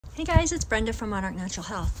Hey guys, it's Brenda from Monarch Natural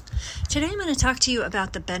Health. Today I'm going to talk to you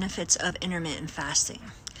about the benefits of intermittent fasting.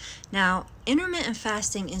 Now, intermittent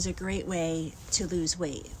fasting is a great way to lose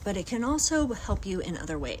weight, but it can also help you in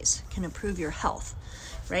other ways. It can improve your health,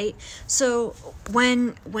 right? So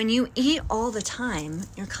when you eat all the time,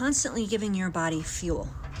 you're constantly giving your body fuel.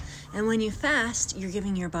 And when you fast, you're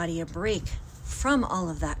giving your body a break from all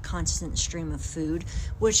of that constant stream of food,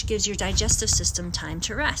 which gives your digestive system time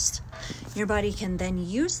to rest. Your body can then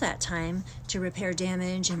use that time to repair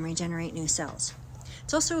damage and regenerate new cells.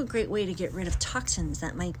 It's also a great way to get rid of toxins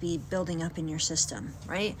that might be building up in your system,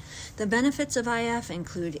 right? The benefits of IF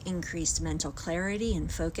include increased mental clarity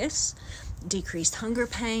and focus, decreased hunger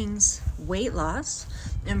pangs, weight loss,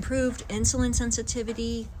 improved insulin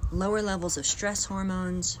sensitivity, lower levels of stress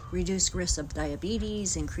hormones, reduced risk of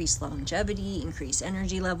diabetes, increased longevity, increased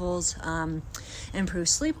energy levels, improved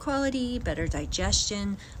sleep quality, better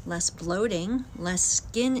digestion, less bloating, less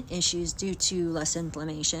skin issues due to less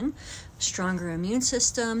inflammation, stronger immune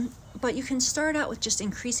system. But you can start out with just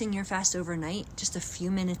increasing your fast overnight, just a few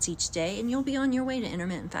minutes each day, and you'll be on your way to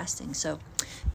intermittent fasting. So